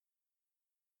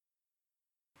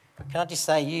Can I just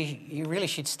say, you really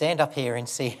should stand up here and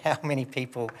see how many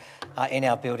people are in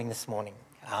our building this morning.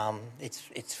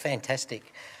 It's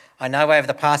fantastic. I know over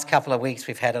the past couple of weeks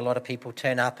we've had a lot of people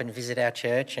turn up and visit our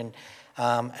church, and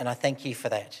I thank you for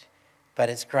that. But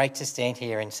it's great to stand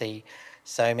here and see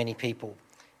so many people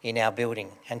in our building.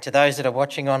 And to those that are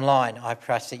watching online, I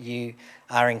trust that you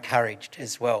are encouraged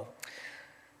as well.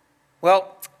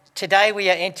 Well, today we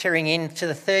are entering into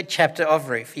the third chapter of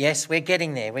Ruth. Yes, we're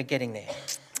getting there.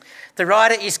 The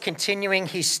writer is continuing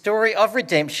his story of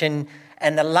redemption,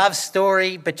 and the love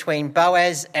story between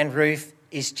Boaz and Ruth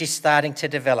is just starting to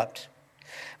develop.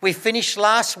 We finished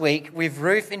last week with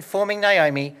Ruth informing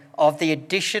Naomi of the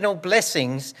additional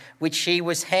blessings which she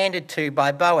was handed to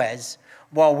by Boaz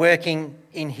while working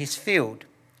in his field.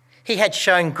 He had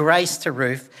shown grace to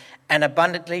Ruth and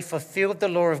abundantly fulfilled the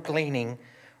law of gleaning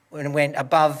and went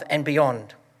above and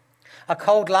beyond. I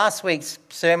called last week's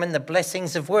sermon the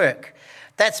blessings of work.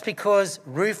 That's because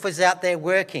Ruth was out there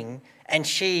working, and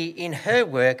she, in her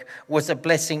work, was a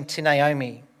blessing to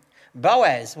Naomi.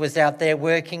 Boaz was out there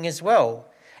working as well,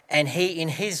 and he, in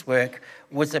his work,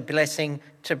 was a blessing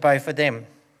to both of them.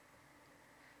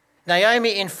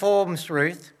 Naomi informs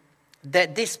Ruth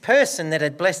that this person that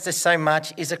had blessed her so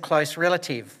much is a close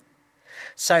relative.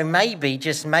 So maybe,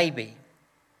 just maybe,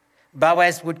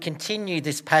 Boaz would continue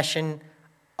this passion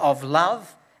of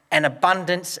love and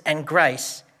abundance and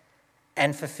grace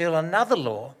and fulfill another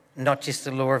law, not just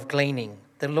the law of gleaning,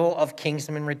 the law of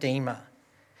kinsman redeemer.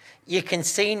 You can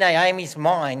see Naomi's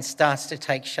mind starts to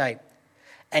take shape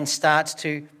and starts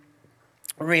to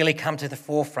really come to the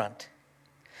forefront.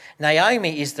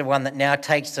 Naomi is the one that now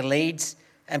takes the leads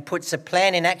and puts a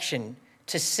plan in action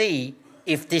to see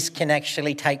if this can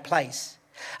actually take place.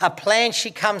 A plan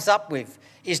she comes up with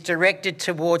is directed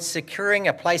towards securing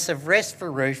a place of rest for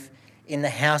Ruth in the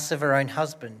house of her own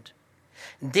husband.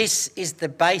 This is the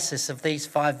basis of these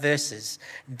 5 verses.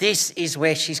 This is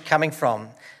where she's coming from.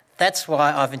 That's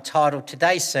why I've entitled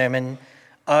today's sermon,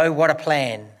 Oh, What a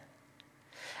Plan.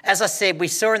 As I said, we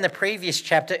saw in the previous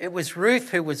chapter, it was Ruth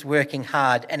who was working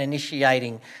hard and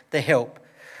initiating the help.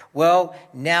 Well,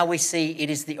 now we see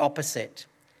it is the opposite.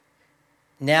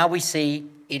 Now we see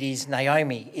it is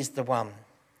Naomi is the one.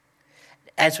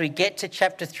 As we get to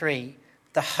chapter 3,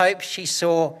 the hope she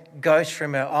saw goes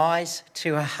from her eyes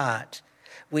to her heart.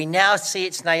 We now see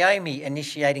it's Naomi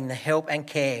initiating the help and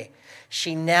care.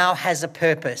 She now has a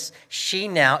purpose. She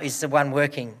now is the one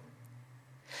working.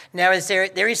 Now,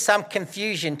 there is some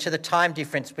confusion to the time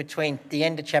difference between the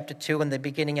end of chapter 2 and the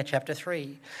beginning of chapter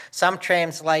 3. Some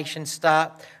translations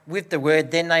start with the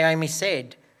word, then Naomi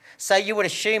said. So you would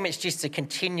assume it's just a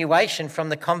continuation from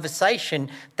the conversation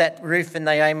that Ruth and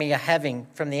Naomi are having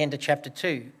from the end of chapter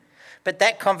 2. But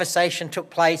that conversation took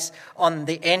place on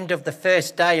the end of the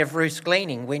first day of Ruth's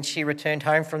gleaning when she returned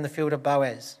home from the field of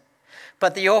Boaz.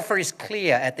 But the author is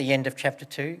clear at the end of chapter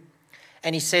 2,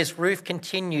 and he says Ruth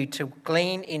continued to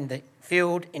glean in the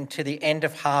field into the end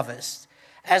of harvest.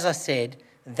 As I said,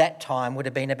 that time would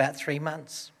have been about 3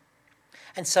 months.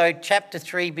 And so chapter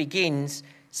 3 begins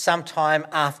sometime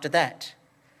after that.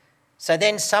 So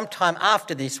then sometime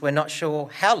after this, we're not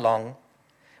sure how long,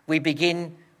 we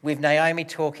begin with Naomi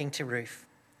talking to Ruth.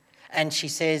 And she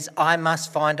says, I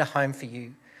must find a home for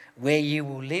you where you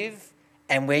will live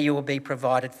and where you will be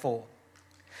provided for.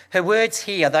 Her words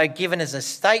here, though given as a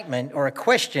statement or a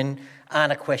question,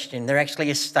 aren't a question. They're actually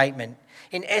a statement.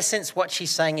 In essence, what she's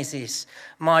saying is this: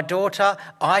 my daughter,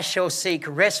 I shall seek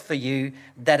rest for you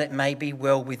that it may be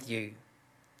well with you.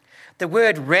 The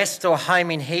word rest or home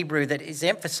in Hebrew that is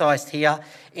emphasised here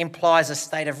implies a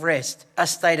state of rest, a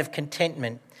state of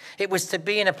contentment. It was to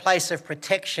be in a place of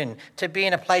protection, to be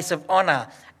in a place of honour,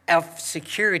 of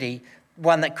security,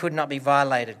 one that could not be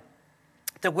violated.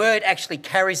 The word actually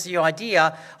carries the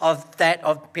idea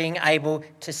of being able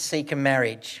to seek a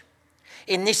marriage.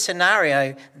 In this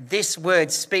scenario, this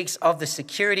word speaks of the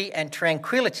security and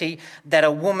tranquility that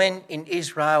a woman in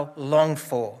Israel longed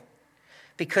for.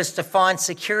 Because to find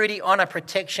security, honour,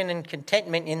 protection and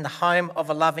contentment in the home of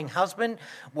a loving husband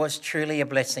was truly a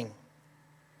blessing.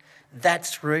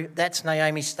 That's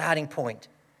Naomi's starting point.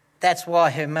 That's why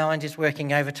her mind is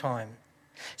working overtime.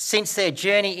 Since their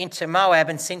journey into Moab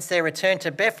and since their return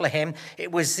to Bethlehem,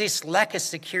 it was this lack of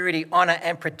security, honour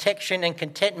and protection and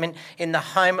contentment in the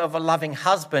home of a loving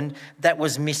husband that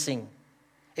was missing.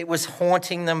 It was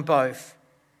haunting them both.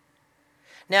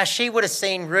 Now, she would have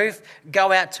seen Ruth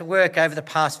go out to work over the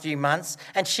past few months,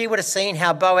 and she would have seen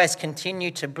how Boaz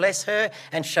continued to bless her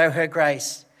and show her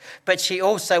grace. But she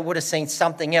also would have seen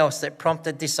something else that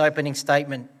prompted this opening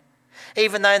statement.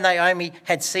 Even though Naomi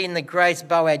had seen the grace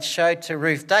Boaz showed to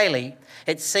Ruth daily,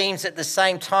 it seems at the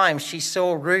same time she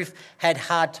saw Ruth had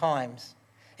hard times.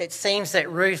 It seems that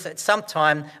Ruth at some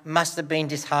time must have been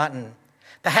disheartened.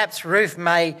 Perhaps Ruth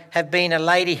may have been a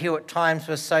lady who at times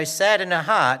was so sad in her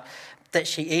heart that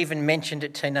she even mentioned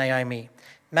it to Naomi.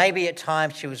 Maybe at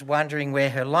times she was wondering where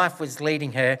her life was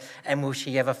leading her and will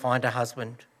she ever find a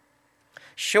husband.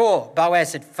 Sure,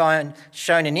 Boaz had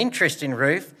shown an interest in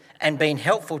Ruth and been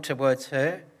helpful towards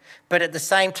her, but at the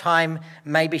same time,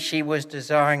 maybe she was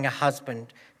desiring a husband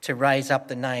to raise up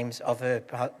the names of her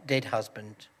dead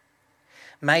husband.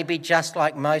 Maybe just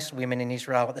like most women in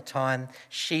Israel at the time,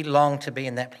 she longed to be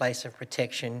in that place of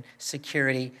protection,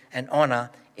 security and honour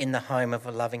in the home of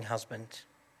a loving husband.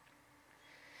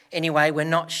 Anyway, we're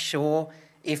not sure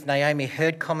if Naomi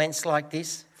heard comments like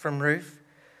this from Ruth,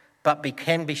 but we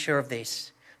can be sure of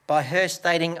this. By her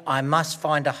stating, "I must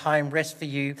find a home rest for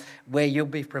you where you'll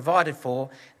be provided for,"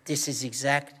 this is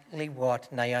exactly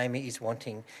what Naomi is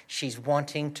wanting. She's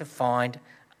wanting to find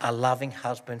a loving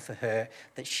husband for her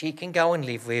that she can go and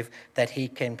live with, that he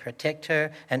can protect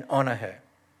her and honour her.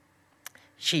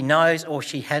 She knows or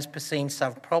she has perceived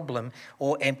some problem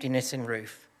or emptiness in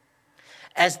Ruth.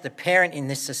 As the parent in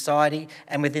this society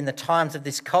and within the times of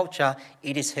this culture,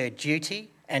 it is her duty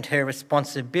and her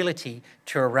responsibility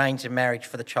to arrange a marriage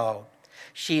for the child.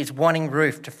 She is wanting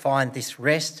Ruth to find this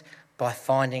rest by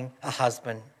finding a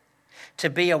husband. To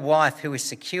be a wife who is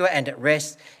secure and at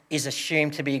rest is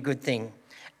assumed to be a good thing.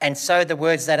 And so the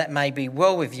words "that it may be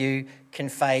well with you"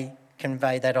 convey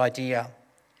that idea.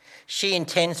 She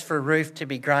intends for Ruth to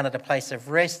be granted a place of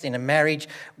rest in a marriage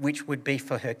which would be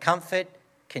for her comfort,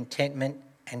 contentment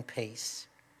and peace.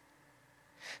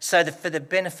 So for the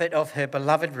benefit of her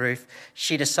beloved Ruth,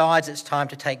 she decides it's time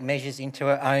to take measures into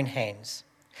her own hands.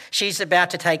 She's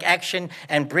about to take action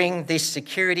and bring this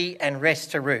security and rest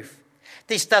to Ruth.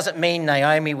 This doesn't mean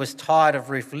Naomi was tired of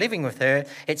Ruth living with her.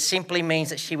 It simply means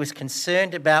that she was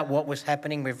concerned about what was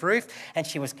happening with Ruth and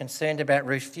she was concerned about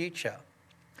Ruth's future.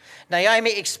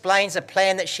 Naomi explains a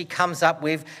plan that she comes up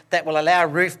with that will allow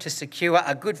Ruth to secure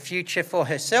a good future for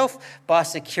herself by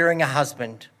securing a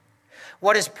husband.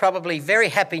 What is probably very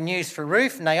happy news for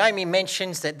Ruth, Naomi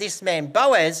mentions that this man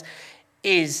Boaz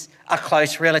is a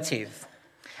close relative.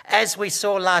 As we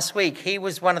saw last week, he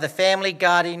was one of the family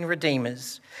guardian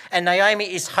redeemers, and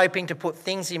Naomi is hoping to put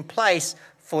things in place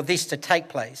for this to take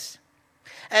place.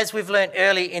 As we've learnt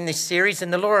early in this series, in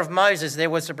the law of Moses, there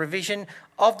was a provision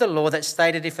of the law that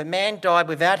stated if a man died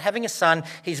without having a son,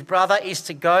 his brother is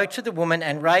to go to the woman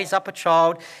and raise up a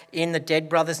child in the dead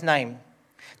brother's name.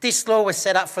 This law was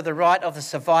set up for the right of the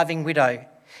surviving widow.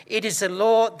 It is a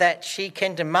law that she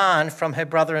can demand from her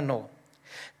brother-in-law.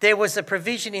 There was a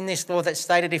provision in this law that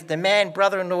stated if the man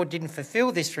brother-in-law didn't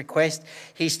fulfil this request,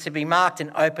 he's to be marked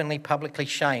and openly, publicly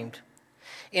shamed.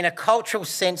 In a cultural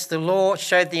sense, the law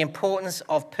showed the importance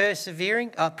of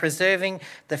preserving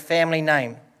the family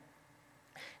name.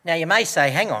 Now you may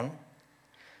say, hang on,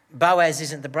 Boaz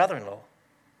isn't the brother-in-law.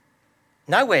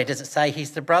 Nowhere does it say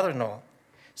he's the brother-in-law.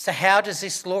 So how does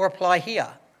this law apply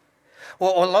here?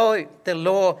 Well, although the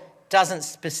law doesn't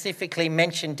specifically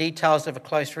mention details of a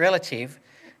close relative,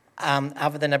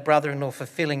 other than a brother-in-law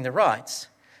fulfilling the rights,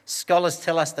 scholars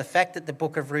tell us the fact that the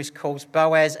book of Ruth calls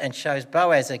Boaz and shows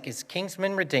Boaz as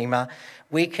kinsman redeemer,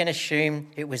 we can assume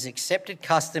it was accepted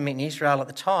custom in Israel at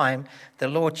the time. The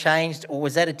law changed or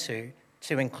was added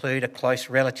to include a close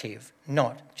relative,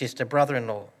 not just a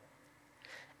brother-in-law.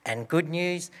 And good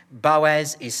news,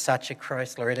 Boaz is such a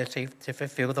close relative to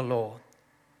fulfill the law.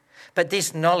 But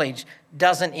this knowledge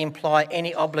doesn't imply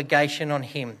any obligation on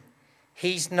him.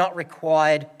 He's not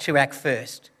required to act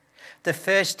first. The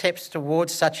first steps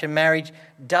towards such a marriage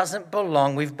doesn't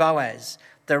belong with Boaz.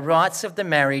 The rights of the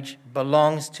marriage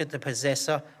belongs to the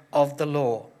possessor of the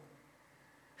law.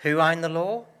 Who owned the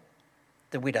law?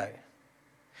 The widow.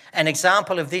 An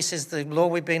example of this is the law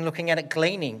we've been looking at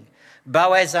gleaning.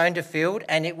 Boaz owned a field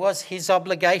and it was his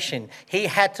obligation. He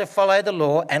had to follow the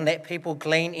law and let people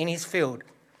glean in his field.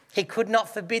 He could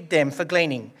not forbid them for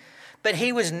gleaning. But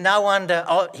he was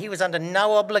under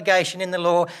no obligation in the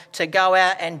law to go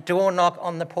out and door knock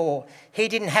on the poor. He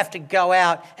didn't have to go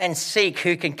out and seek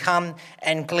who can come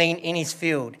and glean in his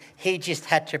field. He just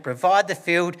had to provide the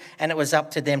field and it was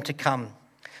up to them to come.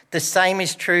 The same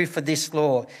is true for this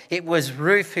law. It was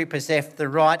Ruth who possessed the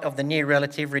right of the near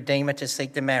relative redeemer to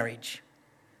seek the marriage.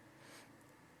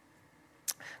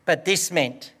 But this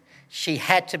meant she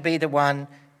had to be the one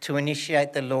to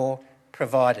initiate the law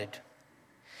provided.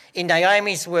 In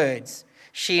Naomi's words,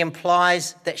 she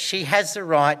implies that she has the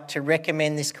right to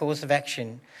recommend this course of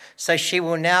action. So she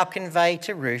will now convey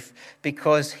to Ruth,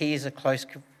 because he is a close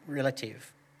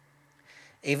relative.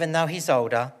 Even though he's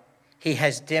older, he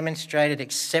has demonstrated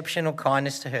exceptional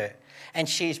kindness to her, and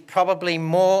she is probably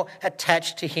more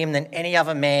attached to him than any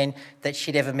other man that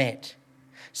she'd ever met.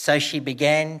 So she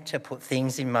began to put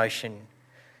things in motion.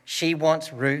 She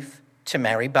wants Ruth to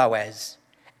marry Boaz,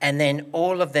 and then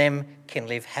all of them can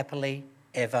live happily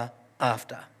ever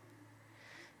after.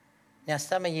 Now,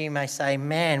 some of you may say,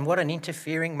 man, what an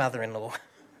interfering mother-in-law.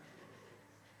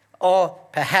 Or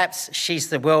perhaps she's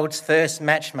the world's first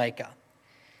matchmaker.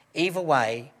 Either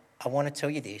way, I want to tell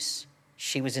you this,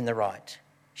 she was in the right.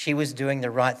 She was doing the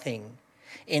right thing.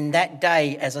 In that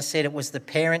day, as I said, it was the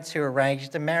parents who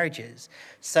arranged the marriages.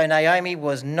 So Naomi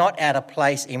was not out of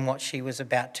place in what she was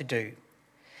about to do.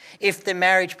 If the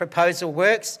marriage proposal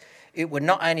works, it would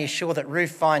not only assure that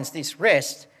Ruth finds this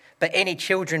rest, but any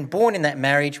children born in that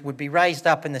marriage would be raised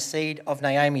up in the seed of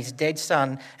Naomi's dead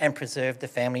son and preserve the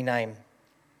family name.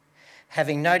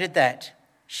 Having noted that,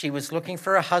 she was looking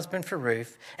for a husband for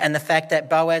Ruth, and the fact that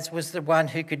Boaz was the one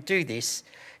who could do this,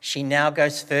 she now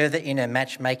goes further in her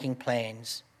matchmaking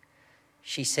plans.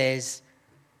 She says,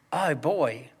 oh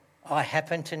boy, I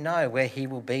happen to know where he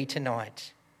will be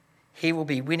tonight. He will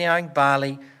be winnowing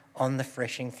barley on the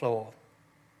threshing floor.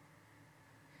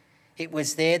 It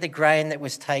was there the grain that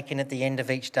was taken at the end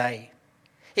of each day.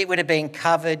 It would have been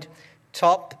covered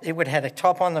top, it would have had a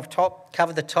top on the top,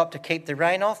 covered the top to keep the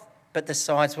rain off, but the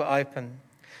sides were open.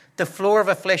 The floor of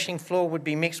a threshing floor would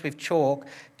be mixed with chalk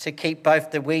to keep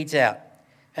both the weeds out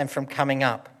and from coming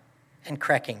up and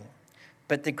cracking,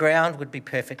 but the ground would be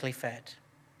perfectly fat.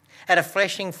 At a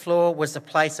threshing floor was a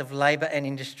place of labour and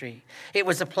industry. It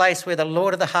was a place where the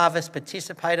Lord of the harvest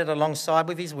participated alongside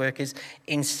with his workers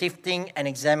in sifting and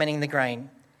examining the grain.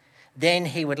 Then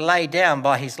he would lay down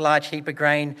by his large heap of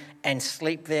grain and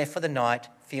sleep there for the night,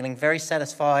 feeling very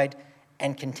satisfied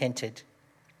and contented.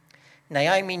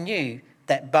 Naomi knew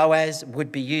that Boaz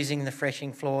would be using the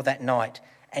threshing floor that night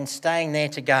and staying there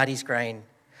to guard his grain.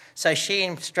 So she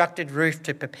instructed Ruth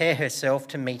to prepare herself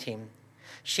to meet him.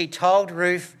 She told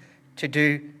Ruth to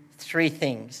do 3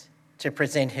 things to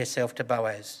present herself to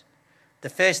Boaz. The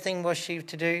first thing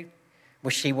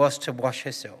she was to wash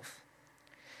herself.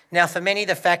 Now, for many,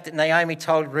 the fact that Naomi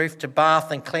told Ruth to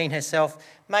bath and clean herself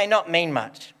may not mean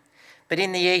much. But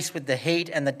in the East, with the heat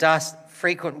and the dust,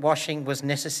 frequent washing was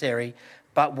necessary,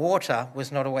 but water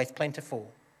was not always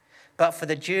plentiful. But for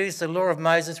the Jews, the law of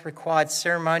Moses required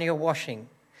ceremonial washing.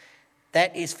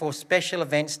 That is for special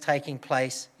events taking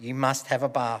place, you must have a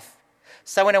bath.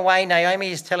 So in a way,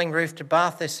 Naomi is telling Ruth to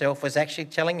bath herself was actually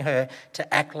telling her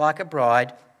to act like a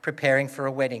bride preparing for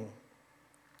a wedding.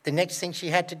 The next thing she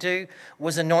had to do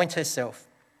was anoint herself.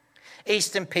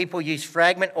 Eastern people used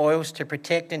fragrant oils to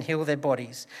protect and heal their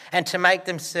bodies and to make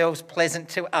themselves pleasant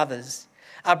to others.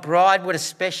 A bride would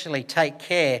especially take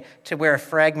care to wear a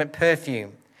fragrant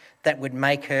perfume that would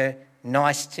make her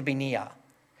nice to be near.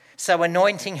 So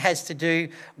anointing has to do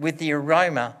with the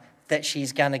aroma that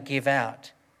she's going to give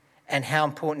out. And how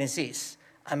important is this?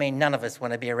 I mean, none of us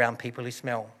want to be around people who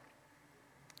smell.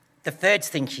 The third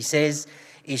thing she says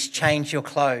is change your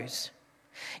clothes.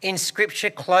 In Scripture,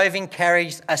 clothing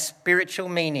carries a spiritual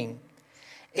meaning.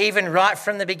 Even right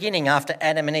from the beginning, after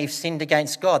Adam and Eve sinned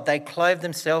against God, they clothed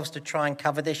themselves to try and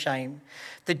cover their shame.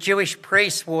 The Jewish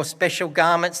priests wore special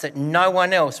garments that no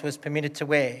one else was permitted to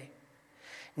wear.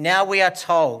 Now we are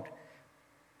told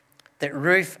that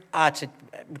Ruth are to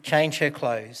change her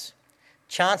clothes.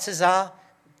 Chances are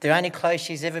the only clothes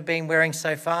she's ever been wearing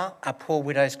so far are poor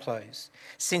widow's clothes.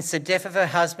 Since the death of her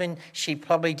husband, she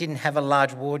probably didn't have a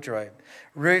large wardrobe.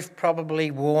 Ruth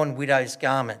probably wore widow's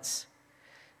garments.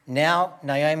 Now,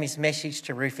 Naomi's message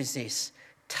to Ruth is this: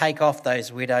 take off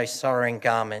those widow's sorrowing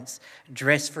garments,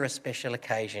 dress for a special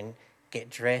occasion, get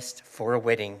dressed for a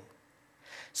wedding.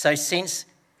 So since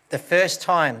the first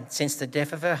time since the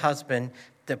death of her husband,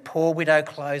 the poor widow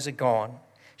clothes are gone.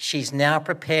 She's now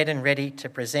prepared and ready to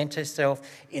present herself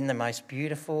in the most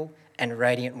beautiful and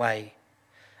radiant way.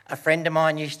 A friend of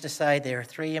mine used to say there are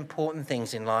 3 important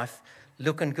things in life: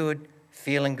 looking good,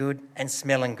 feeling good, and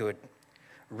smelling good.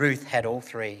 Ruth had all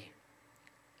 3.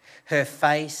 Her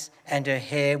face and her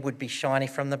hair would be shiny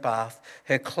from the bath.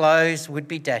 Her clothes would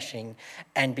be dashing.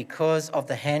 And because of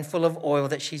the handful of oil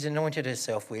that she's anointed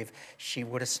herself with, she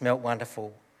would have smelt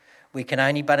wonderful. We can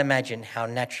only but imagine how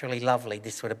naturally lovely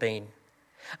this would have been.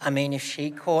 I mean, if she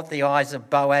caught the eyes of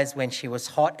Boaz when she was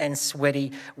hot and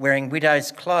sweaty, wearing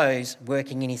widow's clothes,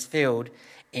 working in his field,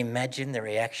 imagine the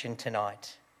reaction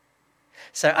tonight.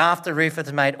 So after Ruth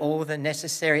has made all the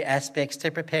necessary aspects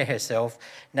to prepare herself,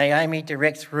 Naomi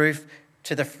directs Ruth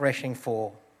to the threshing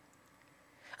floor.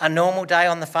 A normal day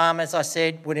on the farm, as I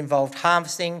said, would involve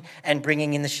harvesting and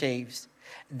bringing in the sheaves.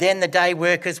 Then the day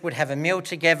workers would have a meal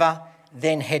together,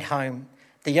 then head home.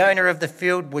 The owner of the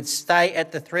field would stay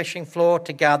at the threshing floor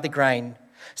to guard the grain.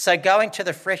 So going to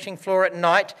the threshing floor at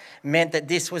night meant that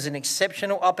this was an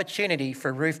exceptional opportunity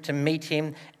for Ruth to meet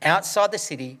him outside the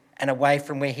city and away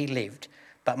from where he lived.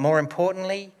 But more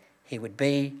importantly, he would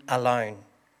be alone.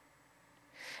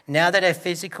 Now that her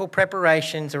physical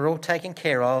preparations are all taken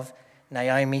care of,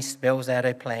 Naomi spells out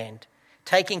her plan,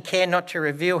 taking care not to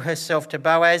reveal herself to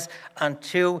Boaz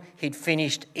until he'd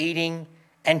finished eating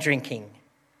and drinking.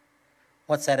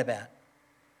 What's that about?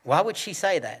 Why would she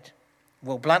say that?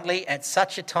 Well, bluntly, at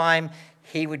such a time,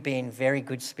 he would be in very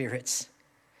good spirits.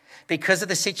 Because of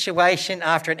the situation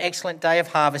after an excellent day of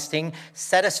harvesting,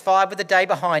 satisfied with the day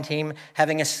behind him,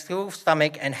 having a full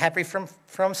stomach and happy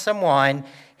from some wine,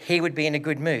 he would be in a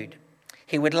good mood.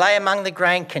 He would lay among the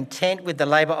grain, content with the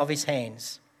labour of his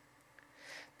hands.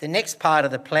 The next part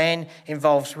of the plan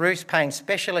involves Ruth paying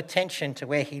special attention to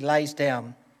where he lays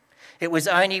down. It was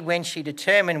only when she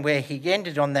determined where he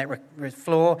ended on that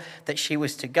floor that she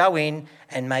was to go in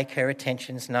and make her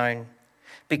intentions known,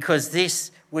 because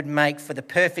this would make for the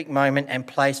perfect moment and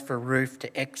place for Ruth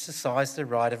to exercise the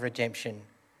right of redemption.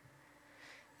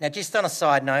 Now, just on a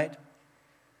side note,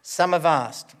 some have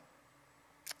asked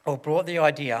or brought the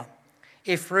idea,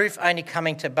 if Ruth only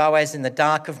coming to Boaz in the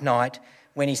dark of night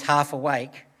when he's half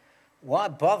awake, why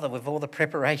bother with all the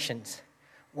preparations?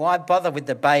 Why bother with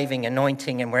the bathing,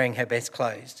 anointing and wearing her best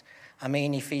clothes? I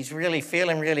mean, if he's really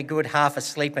feeling really good, half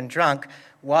asleep and drunk,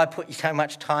 why put so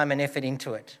much time and effort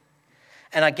into it?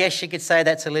 And I guess you could say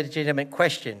that's a legitimate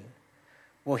question.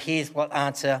 Well, here's what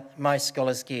answer most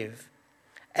scholars give.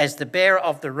 As the bearer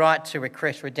of the right to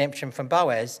request redemption from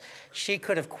Boaz, she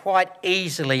could have quite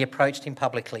easily approached him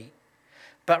publicly.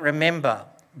 But remember,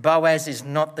 Boaz is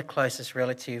not the closest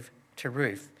relative to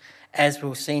Ruth. As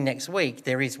we'll see next week,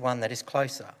 there is one that is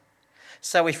closer.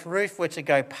 So if Ruth were to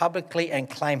go publicly and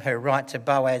claim her right to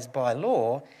Boaz by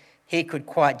law, he could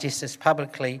quite just as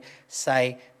publicly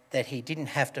say that he didn't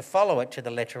have to follow it to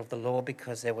the letter of the law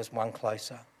because there was one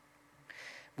closer.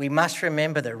 We must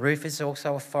remember that Ruth is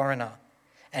also a foreigner,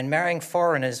 and marrying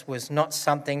foreigners was not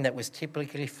something that was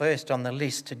typically first on the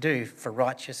list to do for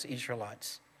righteous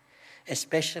Israelites,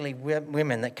 especially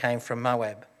women that came from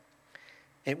Moab.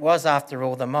 It was, after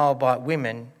all, the Moabite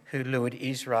women who lured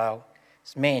Israel's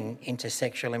men into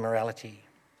sexual immorality.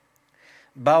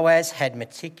 Boaz had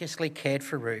meticulously cared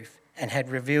for Ruth and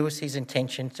had revealed his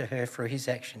intention to her through his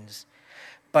actions.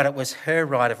 But it was her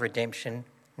right of redemption,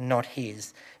 not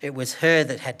his. It was her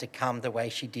that had to come the way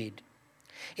she did.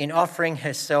 In offering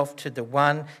herself to the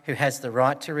one who has the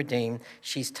right to redeem,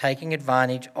 she's taking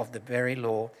advantage of the very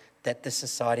law that the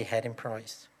society had in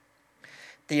place.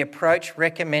 The approach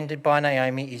recommended by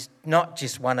Naomi is not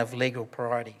just one of legal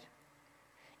priority.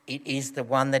 It is the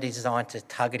one that is designed to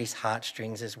tug at his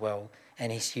heartstrings as well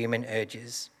and his human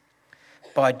urges.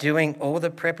 By doing all the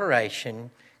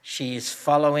preparation, she is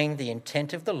following the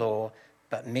intent of the law,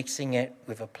 but mixing it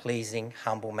with a pleasing,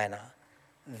 humble manner.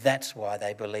 That's why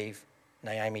they believe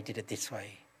Naomi did it this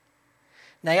way.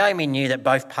 Naomi knew that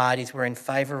both parties were in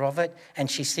favour of it, and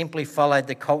she simply followed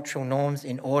the cultural norms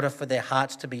in order for their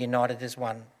hearts to be united as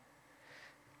one.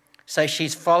 So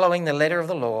she's following the letter of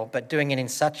the law, but doing it in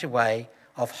such a way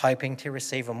of hoping to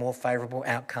receive a more favourable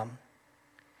outcome.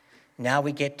 Now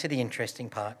we get to the interesting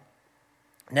part.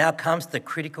 Now comes the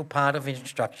critical part of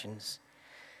instructions.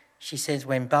 She says,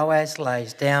 when Boaz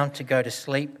lays down to go to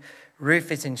sleep,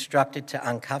 Ruth is instructed to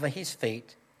uncover his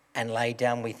feet and lay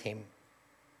down with him.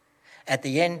 At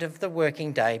the end of the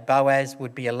working day, Boaz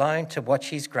would be alone to watch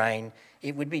his grain.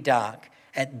 It would be dark.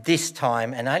 At this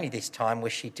time, and only this time,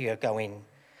 was she to go in,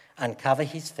 uncover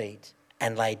his feet,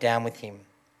 and lay down with him.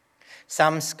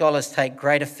 Some scholars take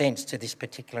great offence to this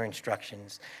particular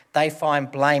instructions. They find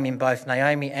blame in both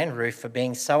Naomi and Ruth for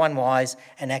being so unwise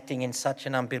and acting in such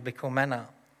an unbiblical manner.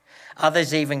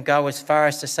 Others even go as far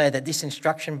as to say that this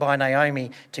instruction by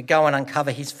Naomi to go and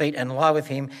uncover his feet and lie with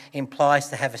him implies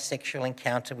to have a sexual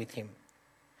encounter with him.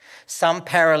 Some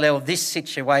parallel this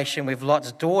situation with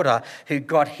Lot's daughter, who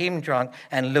got him drunk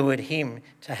and lured him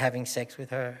to having sex with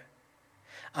her.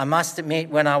 I must admit,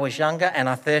 when I was younger and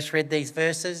I first read these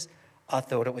verses, I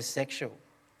thought it was sexual.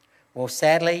 Well,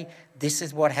 sadly, this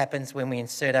is what happens when we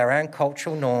insert our own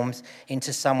cultural norms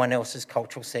into someone else's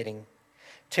cultural setting.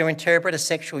 To interpret a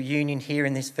sexual union here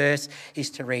in this verse is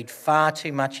to read far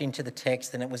too much into the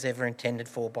text than it was ever intended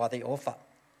for by the author.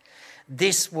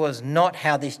 This was not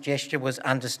how this gesture was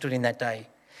understood in that day.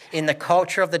 In the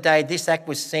culture of the day, this act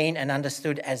was seen and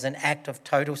understood as an act of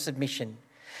total submission.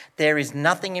 There is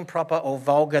nothing improper or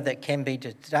vulgar that can be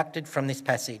deducted from this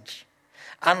passage.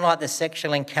 Unlike the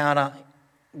sexual encounter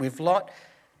with Lot,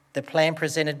 The plan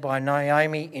presented by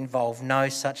Naomi involved no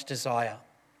such desire.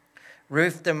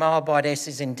 Ruth the Moabitess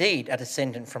is indeed a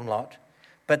descendant from Lot,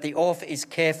 but the author is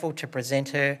careful to present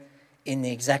her in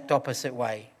the exact opposite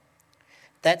way.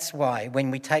 That's why,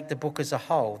 when we take the book as a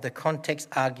whole, the context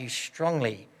argues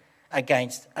strongly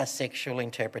against a sexual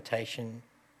interpretation.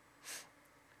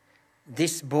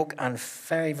 This book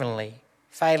unfailingly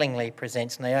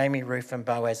presents Naomi, Ruth and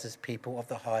Boaz as people of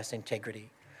the highest integrity,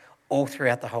 all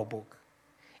throughout the whole book.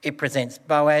 It presents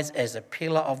Boaz as a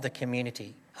pillar of the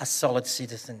community, a solid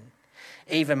citizen.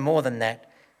 Even more than that,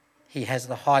 he has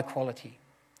the high quality.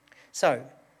 So,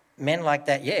 men like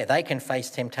that, they can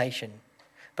face temptation.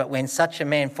 But when such a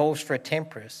man falls for a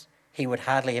temptress, he would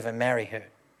hardly ever marry her.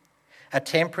 A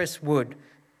temptress would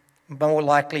more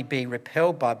likely be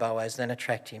repelled by Boaz than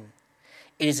attract him.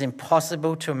 It is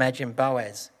impossible to imagine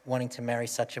Boaz wanting to marry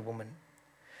such a woman.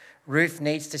 Ruth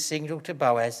needs to signal to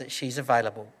Boaz that she's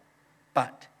available,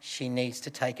 but she needs to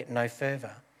take it no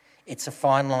further. It's a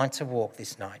fine line to walk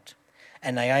this night,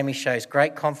 and Naomi shows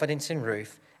great confidence in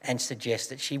Ruth and suggests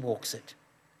that she walks it.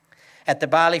 At the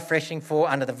barley threshing floor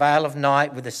under the veil of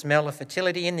night with the smell of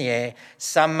fertility in the air,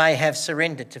 some may have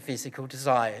surrendered to physical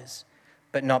desires,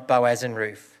 but not Boaz and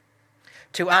Ruth.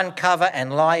 To uncover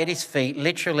and lie at his feet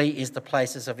literally is the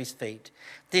places of his feet.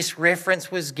 This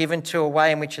reference was given to a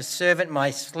way in which a servant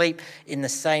may sleep in the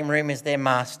same room as their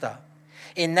master.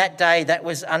 In that day, that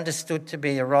was understood to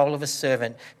be the role of a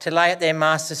servant, to lay at their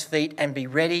master's feet and be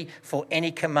ready for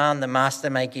any command the master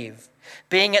may give.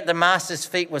 Being at the master's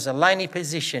feet was a lonely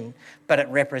position, but it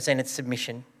represented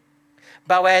submission.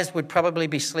 Boaz would probably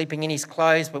be sleeping in his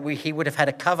clothes, but he would have had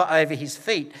a cover over his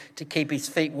feet to keep his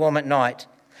feet warm at night.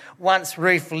 Once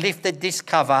Ruth lifted this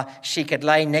cover, she could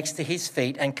lay next to his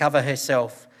feet and cover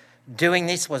herself. Doing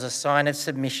this was a sign of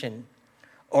submission.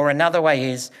 Or another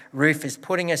way is, Ruth is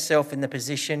putting herself in the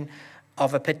position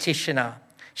of a petitioner.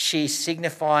 She is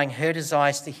signifying her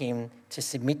desires to him, to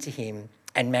submit to him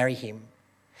and marry him.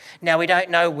 Now, we don't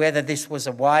know whether this was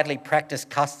a widely practiced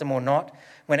custom or not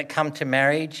when it comes to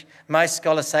marriage. Most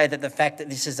scholars say that the fact that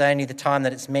this is only the time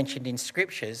that it's mentioned in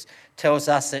scriptures tells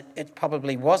us that it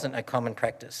probably wasn't a common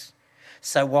practice.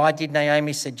 So why did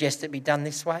Naomi suggest it be done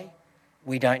this way?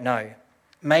 We don't know.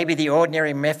 Maybe the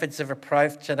ordinary methods of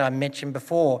approach that I mentioned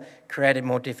before created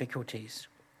more difficulties.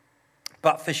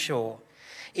 But for sure,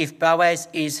 if Boaz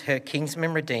is her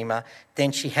kinsman redeemer,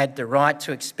 then she had the right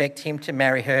to expect him to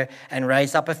marry her and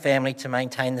raise up a family to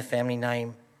maintain the family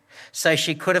name. So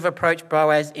she could have approached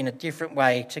Boaz in a different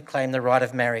way to claim the right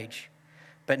of marriage.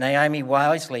 But Naomi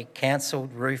wisely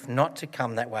counselled Ruth not to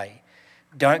come that way.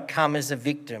 Don't come as a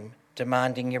victim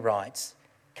demanding your rights.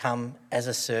 Come as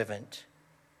a servant.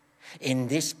 In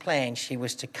this plan, she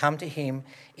was to come to him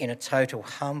in a total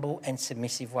humble and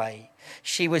submissive way.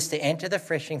 She was to enter the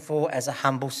threshing floor as a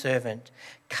humble servant,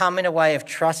 come in a way of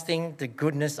trusting the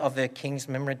goodness of her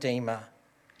kinsman redeemer.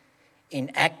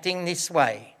 In acting this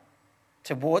way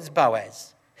towards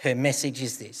Boaz, her message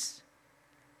is this: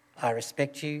 I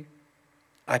respect you,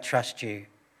 I trust you,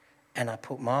 and I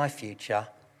put my future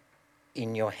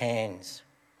in your hands.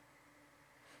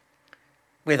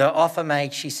 With her offer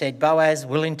made, she said Boaz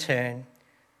will in turn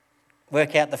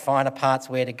work out the finer parts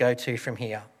where to go to from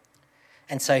here.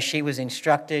 And so she was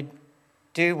instructed,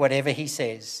 do whatever he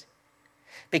says.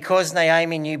 Because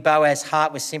Naomi knew Boaz's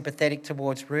heart was sympathetic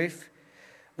towards Ruth,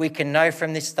 we can know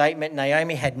from this statement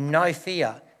Naomi had no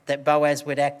fear that Boaz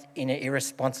would act in an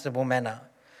irresponsible manner.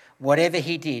 Whatever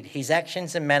he did, his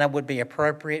actions and manner would be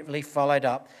appropriately followed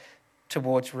up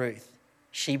towards Ruth.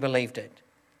 She believed it.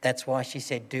 That's why she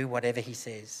said, do whatever he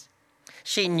says.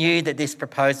 She knew that this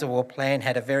proposal or plan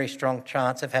had a very strong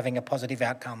chance of having a positive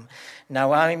outcome.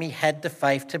 Naomi had the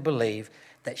faith to believe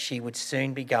that she would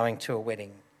soon be going to a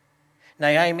wedding.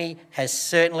 Naomi has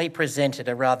certainly presented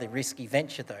a rather risky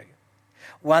venture, though,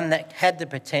 one that had the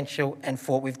potential and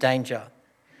fraught with danger.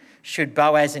 Should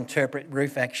Boaz interpret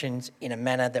Ruth's actions in a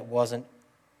manner that wasn't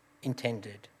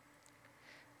intended?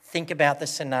 Think about the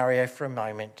scenario for a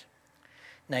moment.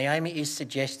 Naomi is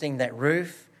suggesting that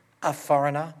Ruth, a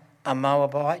foreigner, a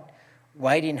Moabite,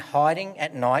 wait in hiding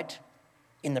at night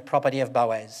in the property of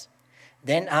Boaz.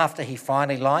 Then after he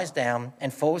finally lies down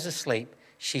and falls asleep,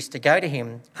 she's to go to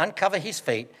him, uncover his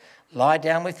feet, lie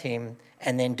down with him,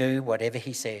 and then do whatever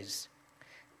he says.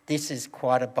 This is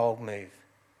quite a bold move.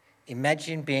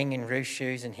 Imagine being in Ruth's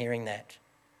shoes and hearing that.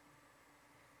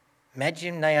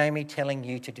 Imagine Naomi telling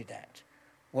you to do that.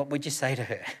 What would you say to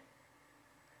her?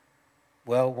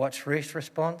 Well, what's Ruth's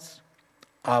response?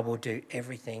 I will do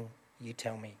everything you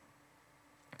tell me.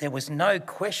 There was no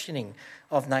questioning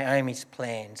of Naomi's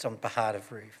plans on behalf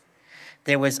of Ruth.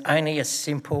 There was only a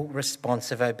simple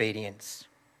response of obedience.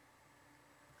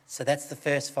 So that's the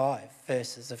first 5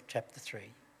 verses of chapter 3.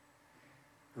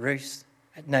 Ruth,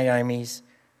 Naomi's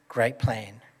great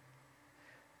plan.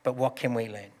 But what can we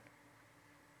learn?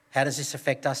 How does this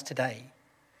affect us today?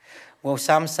 Well,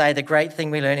 some say the great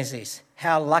thing we learn is this: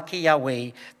 how lucky are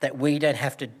we that we don't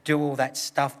have to do all that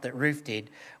stuff that Ruth did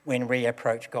when we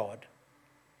approach God?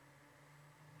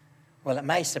 Well, it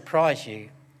may surprise you,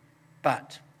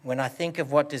 but when I think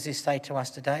of what does this say to us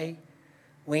today,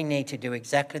 we need to do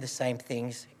exactly the same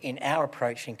things in our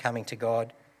approach in coming to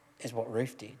God as what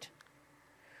Ruth did.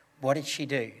 What did she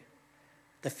do?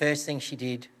 The first thing she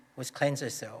did was cleanse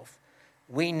herself.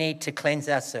 We need to cleanse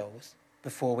ourselves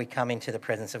before we come into the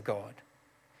presence of God.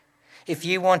 If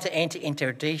you want to enter into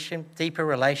a deeper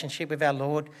relationship with our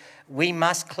Lord, we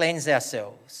must cleanse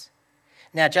ourselves.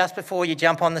 Now, just before you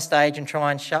jump on the stage and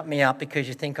try and shut me up because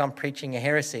you think I'm preaching a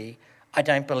heresy, I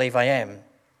don't believe I am.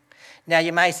 Now,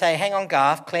 you may say, hang on,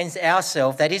 Garth, cleanse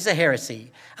ourselves. That is a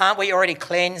heresy. Aren't we already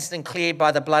cleansed and cleared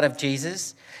by the blood of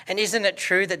Jesus? And isn't it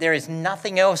true that there is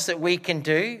nothing else that we can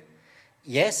do?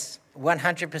 Yes,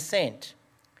 100%.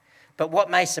 But what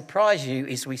may surprise you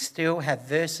is we still have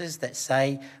verses that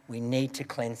say we need to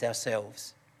cleanse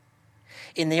ourselves.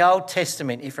 In the Old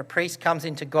Testament, if a priest comes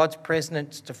into God's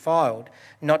presence defiled,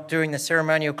 not doing the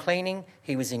ceremonial cleaning,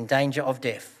 he was in danger of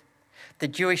death. The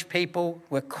Jewish people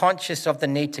were conscious of the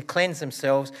need to cleanse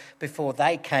themselves before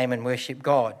they came and worshipped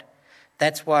God.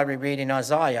 That's why we read in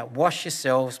Isaiah, wash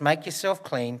yourselves, make yourself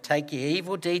clean, take your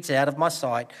evil deeds out of my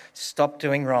sight, stop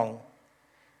doing wrong.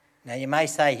 Now you may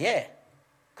say, yeah,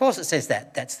 of course it says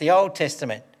that. That's the Old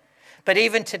Testament. But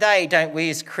even today, don't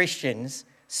we as Christians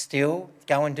still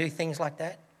go and do things like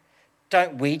that?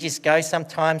 Don't we just go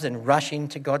sometimes and rush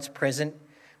into God's presence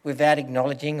without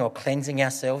acknowledging or cleansing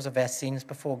ourselves of our sins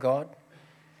before God?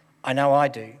 I know I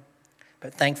do.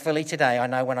 But thankfully today, I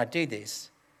know when I do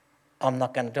this, I'm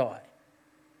not going to die.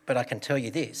 But I can tell you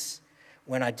this,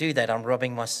 when I do that, I'm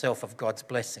robbing myself of God's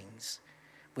blessings.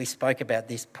 We spoke about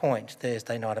this point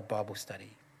Thursday night at Bible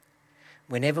study.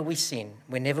 Whenever we sin,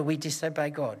 whenever we disobey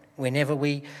God, whenever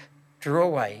we draw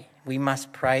away, we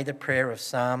must pray the prayer of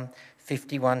Psalm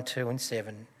 51, 2 and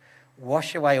 7.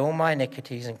 Wash away all my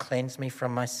iniquities and cleanse me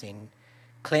from my sin.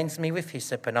 Cleanse me with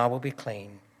hyssop and I will be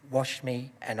clean. Wash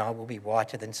me and I will be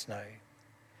whiter than snow.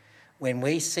 When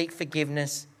we seek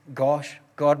forgiveness, God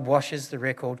washes the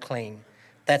record clean.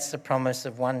 That's the promise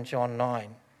of 1 John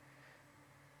 9.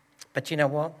 But you know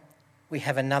what? We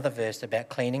have another verse about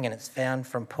cleaning, and it's found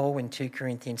from Paul in 2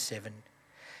 Corinthians 7.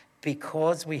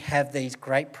 Because we have these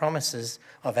great promises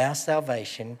of our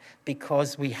salvation,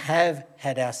 because we have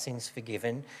had our sins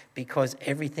forgiven, because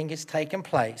everything has taken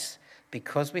place,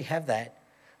 because we have that,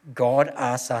 God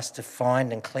asks us to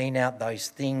find and clean out those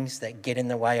things that get in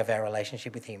the way of our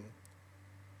relationship with him.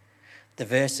 The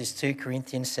verse is 2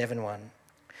 Corinthians 7:1.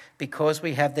 Because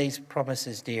we have these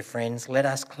promises, dear friends, let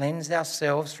us cleanse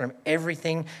ourselves from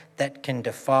everything that can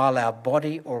defile our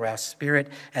body or our spirit,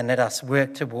 and let us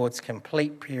work towards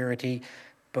complete purity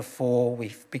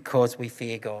because we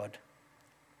fear God.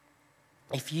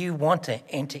 If you want to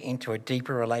enter into a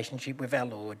deeper relationship with our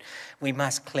Lord, we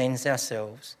must cleanse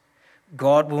ourselves.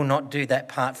 God will not do that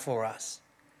part for us.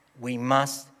 We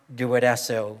must do it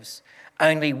ourselves.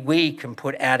 Only we can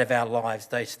put out of our lives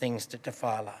those things that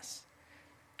defile us.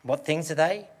 What things are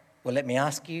they? Well, let me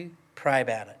ask you, pray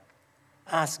about it.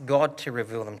 Ask God to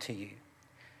reveal them to you.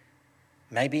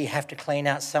 Maybe you have to clean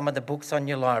out some of the books on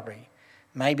your library.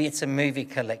 Maybe it's a movie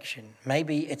collection.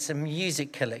 Maybe it's a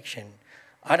music collection.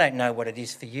 I don't know what it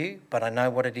is for you, but I know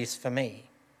what it is for me.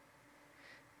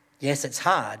 Yes, it's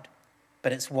hard,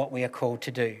 but it's what we are called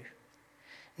to do.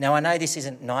 Now, I know this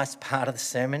isn't a nice part of the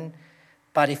sermon,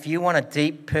 but if you want a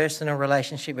deep personal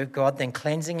relationship with God, then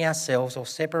cleansing ourselves or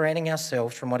separating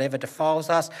ourselves from whatever defiles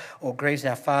us or grieves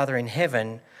our Father in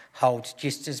heaven holds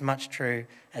just as much true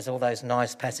as all those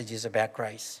nice passages about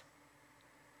grace.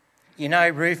 You know,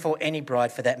 Ruth or any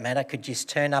bride for that matter could just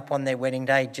turn up on their wedding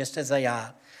day just as they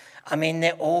are. I mean,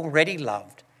 they're already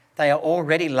loved. They are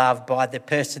already loved by the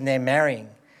person they're marrying.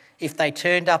 If they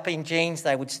turned up in jeans,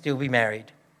 they would still be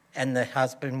married and the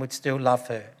husband would still love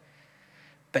her.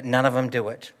 But none of them do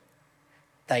it.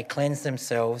 They cleanse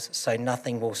themselves so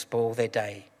nothing will spoil their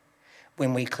day.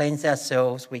 When we cleanse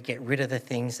ourselves, we get rid of the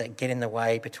things that get in the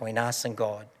way between us and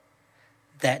God.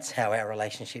 That's how our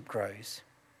relationship grows.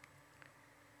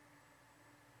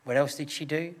 What else did she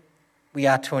do? We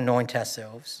are to anoint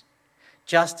ourselves.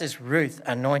 Just as Ruth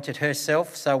anointed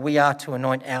herself, so we are to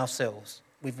anoint ourselves.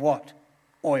 With what?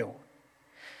 Oil.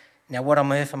 Now, what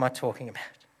on earth am I talking about?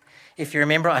 If you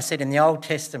remember, I said in the Old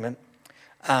Testament,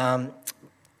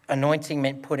 anointing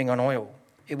meant putting on oil.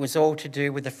 It was all to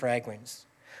do with the fragrance.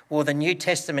 Well, the New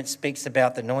Testament speaks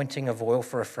about the anointing of oil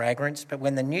for a fragrance, but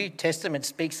when the New Testament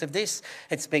speaks of this,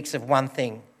 it speaks of one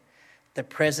thing: the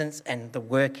presence and the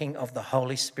working of the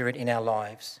Holy Spirit in our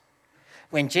lives.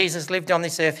 When Jesus lived on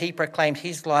this earth, he proclaimed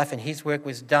his life and his work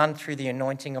was done through the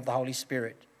anointing of the Holy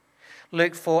Spirit.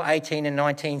 Luke 4:18 and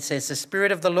 19 says, "The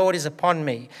Spirit of the Lord is upon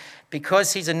me,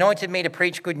 because he's anointed me to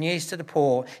preach good news to the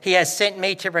poor. He has sent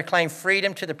me to proclaim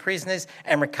freedom to the prisoners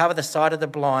and recover the sight of the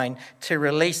blind, to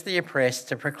release the oppressed,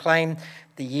 to proclaim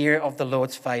the year of the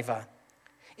Lord's favour."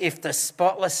 If the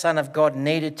spotless Son of God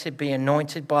needed to be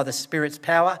anointed by the Spirit's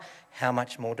power, how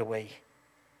much more do we?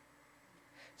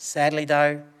 Sadly,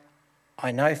 though,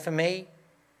 I know for me,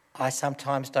 I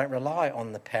sometimes don't rely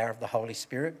on the power of the Holy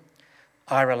Spirit.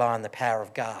 I rely on the power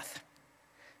of Garth.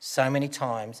 So many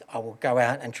times I will go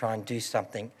out and try and do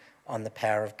something on the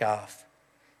power of Garth.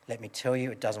 Let me tell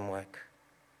you, it doesn't work.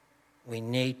 We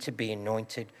need to be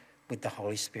anointed with the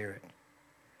Holy Spirit.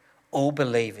 All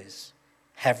believers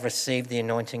have received the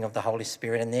anointing of the Holy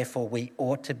Spirit, and therefore we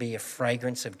ought to be a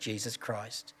fragrance of Jesus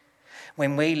Christ.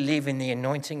 When we live in the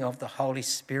anointing of the Holy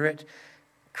Spirit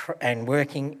and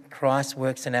Christ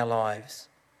works in our lives,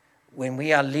 when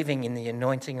we are living in the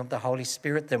anointing of the Holy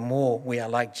Spirit, the more we are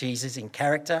like Jesus in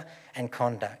character and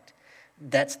conduct.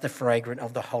 That's the fragrance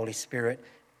of the Holy Spirit.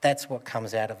 That's what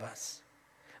comes out of us.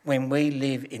 When we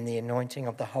live in the anointing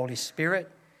of the Holy Spirit,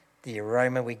 the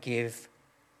aroma we give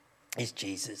is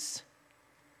Jesus.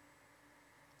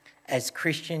 As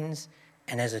Christians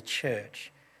and as a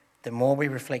church, the more we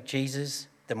reflect Jesus,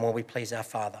 the more we please our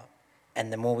Father.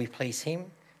 And the more we please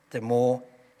him, the more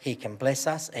he can bless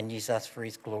us and use us for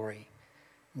his glory.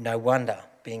 No wonder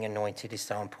being anointed is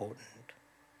so important.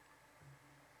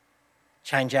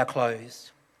 Change our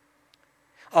clothes.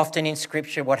 Often in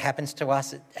Scripture, what happens to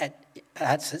us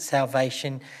at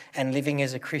salvation and living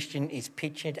as a Christian is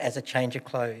pictured as a change of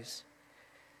clothes.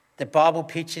 The Bible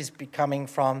pictures becoming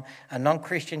from a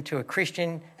non-Christian to a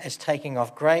Christian as taking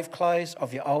off grave clothes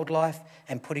of your old life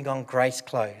and putting on grace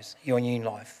clothes, your new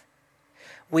life.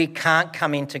 We can't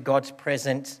come into God's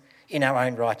presence in our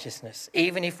own righteousness.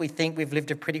 Even if we think we've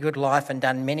lived a pretty good life and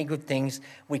done many good things,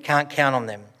 we can't count on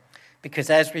them. Because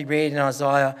as we read in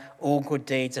Isaiah, all good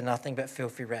deeds are nothing but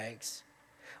filthy rags.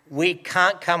 We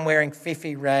can't come wearing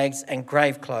filthy rags and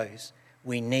grave clothes.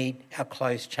 We need our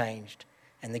clothes changed.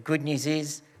 And the good news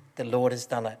is the Lord has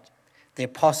done it. The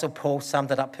Apostle Paul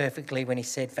summed it up perfectly when he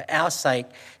said, "For our sake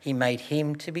he made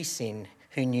him to be sin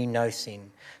who knew no sin,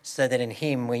 so that in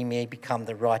him we may become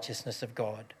the righteousness of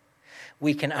God."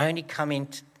 We can only come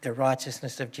into the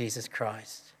righteousness of Jesus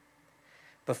Christ.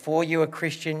 Before you were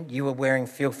Christian, you were wearing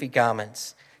filthy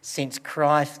garments. Since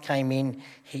Christ came in,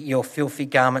 your filthy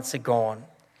garments are gone.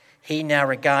 He now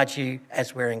regards you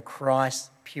as wearing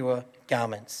Christ's pure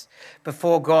garments.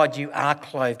 Before God, you are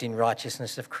clothed in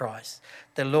righteousness of Christ.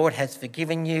 The Lord has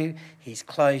forgiven you, he's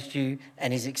clothed you,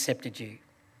 and he's accepted you.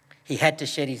 He had to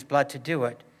shed his blood to do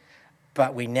it,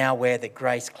 but we now wear the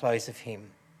grace clothes of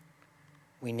him.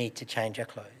 We need to change our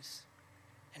clothes.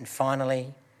 And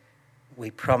finally,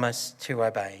 we promise to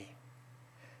obey.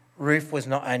 Ruth was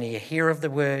not only a hearer of the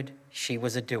word, she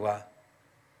was a doer.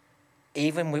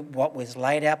 Even with what was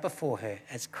laid out before her,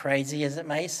 as crazy as it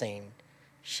may seem,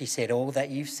 she said, "All that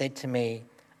you've said to me,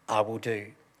 I will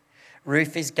do."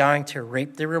 Ruth is going to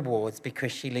reap the rewards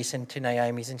because she listened to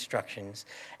Naomi's instructions,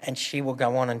 and she will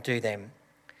go on and do them.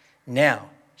 Now,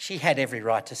 she had every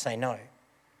right to say no.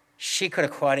 She could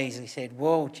have quite easily said,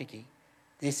 "Whoa, chickie,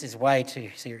 this is way too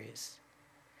serious."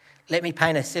 Let me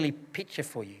paint a silly picture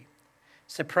for you.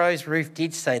 Suppose Ruth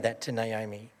did say that to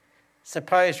Naomi.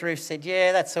 Suppose Ruth said,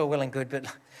 "Yeah, that's all well and good, but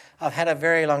I've had a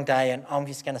very long day and I'm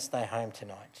just going to stay home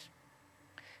tonight."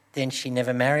 Then she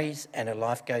never marries and her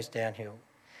life goes downhill.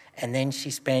 And then she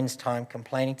spends time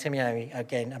complaining to Naomi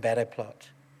again about her plot.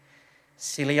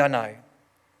 Silly, I know.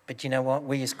 But you know what?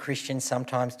 We as Christians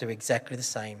sometimes do exactly the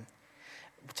same.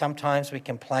 Sometimes we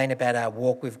complain about our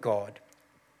walk with God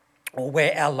or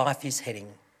where our life is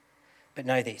heading. But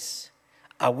know this,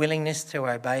 our willingness to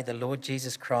obey the Lord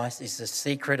Jesus Christ is the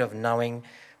secret of knowing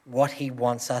what he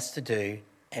wants us to do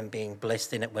and being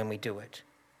blessed in it when we do it.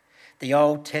 The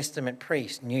Old Testament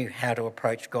priests knew how to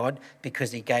approach God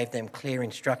because he gave them clear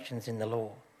instructions in the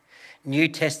law. New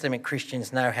Testament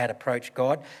Christians know how to approach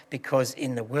God because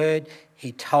in the Word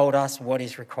he told us what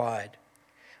is required.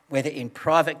 Whether in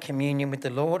private communion with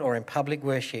the Lord or in public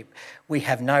worship, we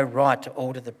have no right to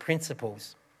alter the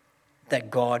principles that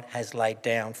God has laid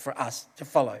down for us to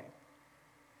follow.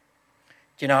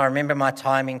 Do you know, I remember my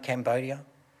time in Cambodia.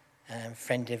 A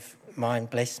friend of mine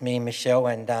blessed me and Michelle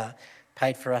and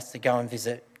paid for us to go and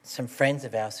visit some friends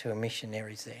of ours who are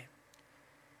missionaries there.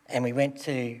 And we went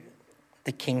to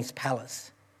the king's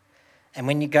palace. And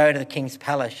when you go to the king's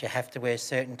palace, you have to wear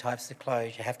certain types of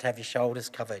clothes. You have to have your shoulders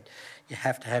covered. You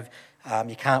have to have,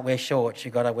 you can't wear shorts.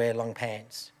 You've got to wear long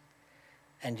pants.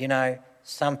 And you know,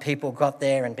 some people got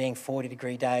there and being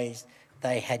 40-degree days,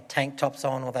 they had tank tops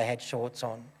on or they had shorts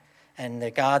on. And the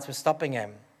guards were stopping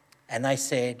them. And they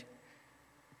said,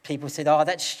 people said, oh,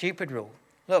 that's stupid rule.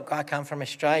 Look, I come from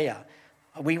Australia.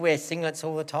 We wear singlets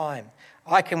all the time.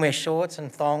 I can wear shorts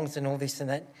and thongs and all this and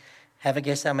that. Have a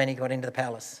guess how many got into the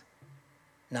palace?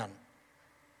 None.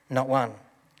 Not one.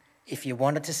 If you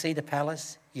wanted to see the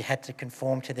palace, you had to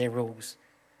conform to their rules.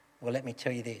 Well, let me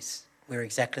tell you this. We're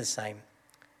exactly the same.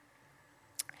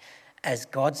 As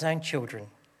God's own children,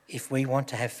 if we want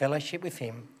to have fellowship with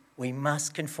him, we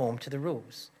must conform to the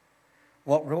rules.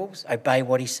 What rules? Obey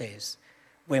what he says.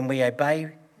 When we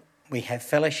obey, we have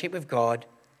fellowship with God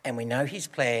and we know his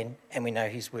plan and we know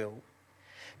his will.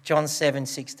 John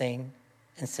 7:16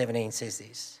 and 17 says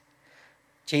this.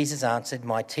 Jesus answered,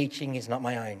 my teaching is not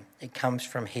my own. It comes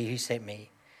from he who sent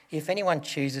me. If anyone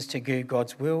chooses to do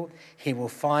God's will, he will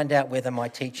find out whether my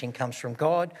teaching comes from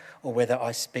God or whether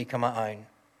I speak on my own.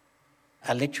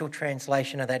 A literal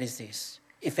translation of that is this.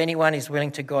 If anyone is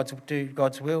willing to do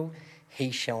God's will,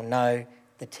 he shall know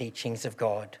the teachings of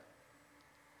God.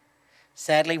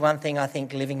 Sadly, one thing I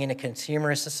think living in a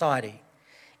consumerist society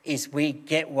is we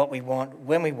get what we want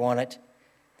when we want it,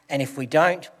 and if we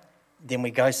don't, then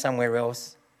we go somewhere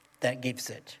else that gives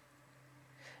it.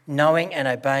 Knowing and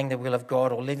obeying the will of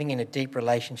God or living in a deep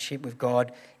relationship with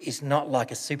God is not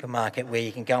like a supermarket where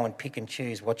you can go and pick and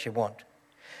choose what you want.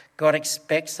 God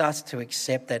expects us to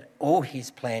accept that all his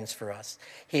plans for us.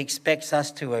 He expects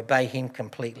us to obey him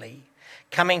completely.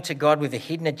 Coming to God with a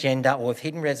hidden agenda or with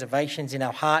hidden reservations in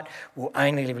our heart will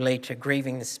only lead to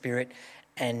grieving the Spirit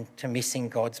and to missing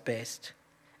God's best.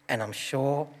 And I'm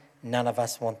sure none of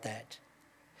us want that.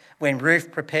 When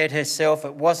Ruth prepared herself,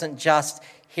 it wasn't just,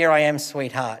 here I am,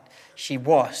 sweetheart. She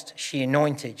washed, she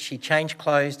anointed, she changed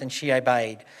clothes and she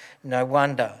obeyed. No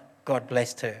wonder God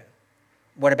blessed her.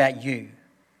 What about you?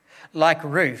 Like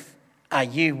Ruth, are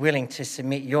you willing to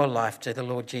submit your life to the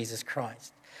Lord Jesus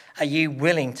Christ? Are you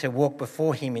willing to walk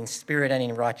before him in spirit and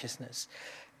in righteousness,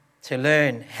 to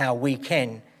learn how we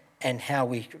can and how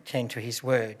we tend to his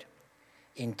word?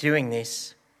 In doing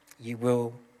this, you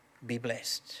will be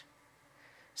blessed.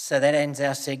 So that ends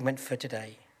our segment for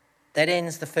today. That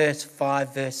ends the first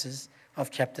 5 verses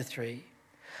of chapter 3.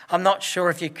 I'm not sure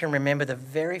if you can remember the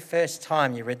very first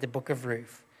time you read the book of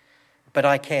Ruth, but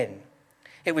I can.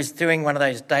 It was doing one of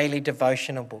those daily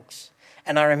devotional books.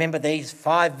 And I remember these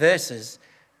 5 verses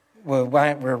were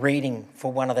reading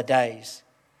for one of the days.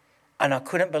 And I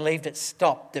couldn't believe it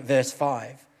stopped at verse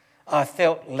 5. I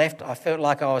felt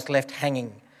like I was left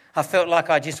hanging. I felt like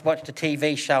I just watched a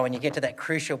TV show and you get to that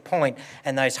crucial point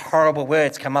and those horrible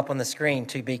words come up on the screen,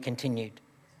 to be continued.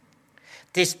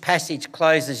 This passage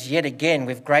closes yet again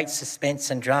with great suspense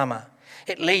and drama.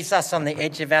 It leaves us on the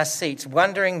edge of our seats,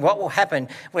 wondering what will happen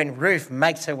when Ruth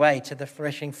makes her way to the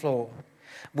threshing floor.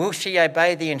 Will she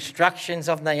obey the instructions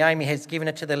of Naomi has given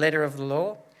her to the letter of the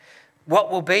law? What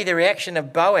will be the reaction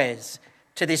of Boaz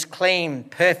to this clean,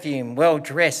 perfumed,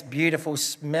 well-dressed, beautiful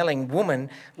smelling woman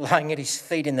lying at his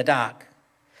feet in the dark?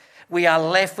 We are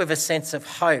left with a sense of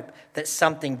hope that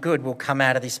something good will come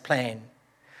out of this plan.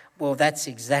 Well, that's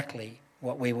exactly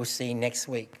what we will see next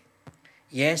week.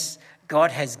 Yes,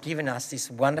 God has given us this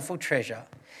wonderful treasure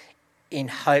in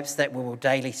hopes that we will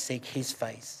daily seek his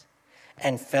face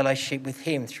and fellowship with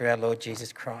him through our Lord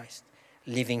Jesus Christ,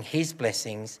 living his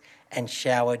blessings and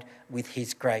showered with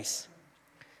his grace.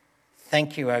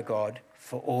 Thank you, O God,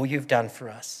 for all you've done for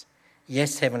us.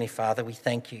 Yes, Heavenly Father, we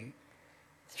thank you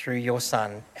through your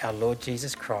Son, our Lord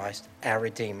Jesus Christ, our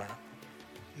Redeemer.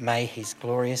 May his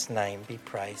glorious name be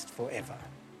praised forever.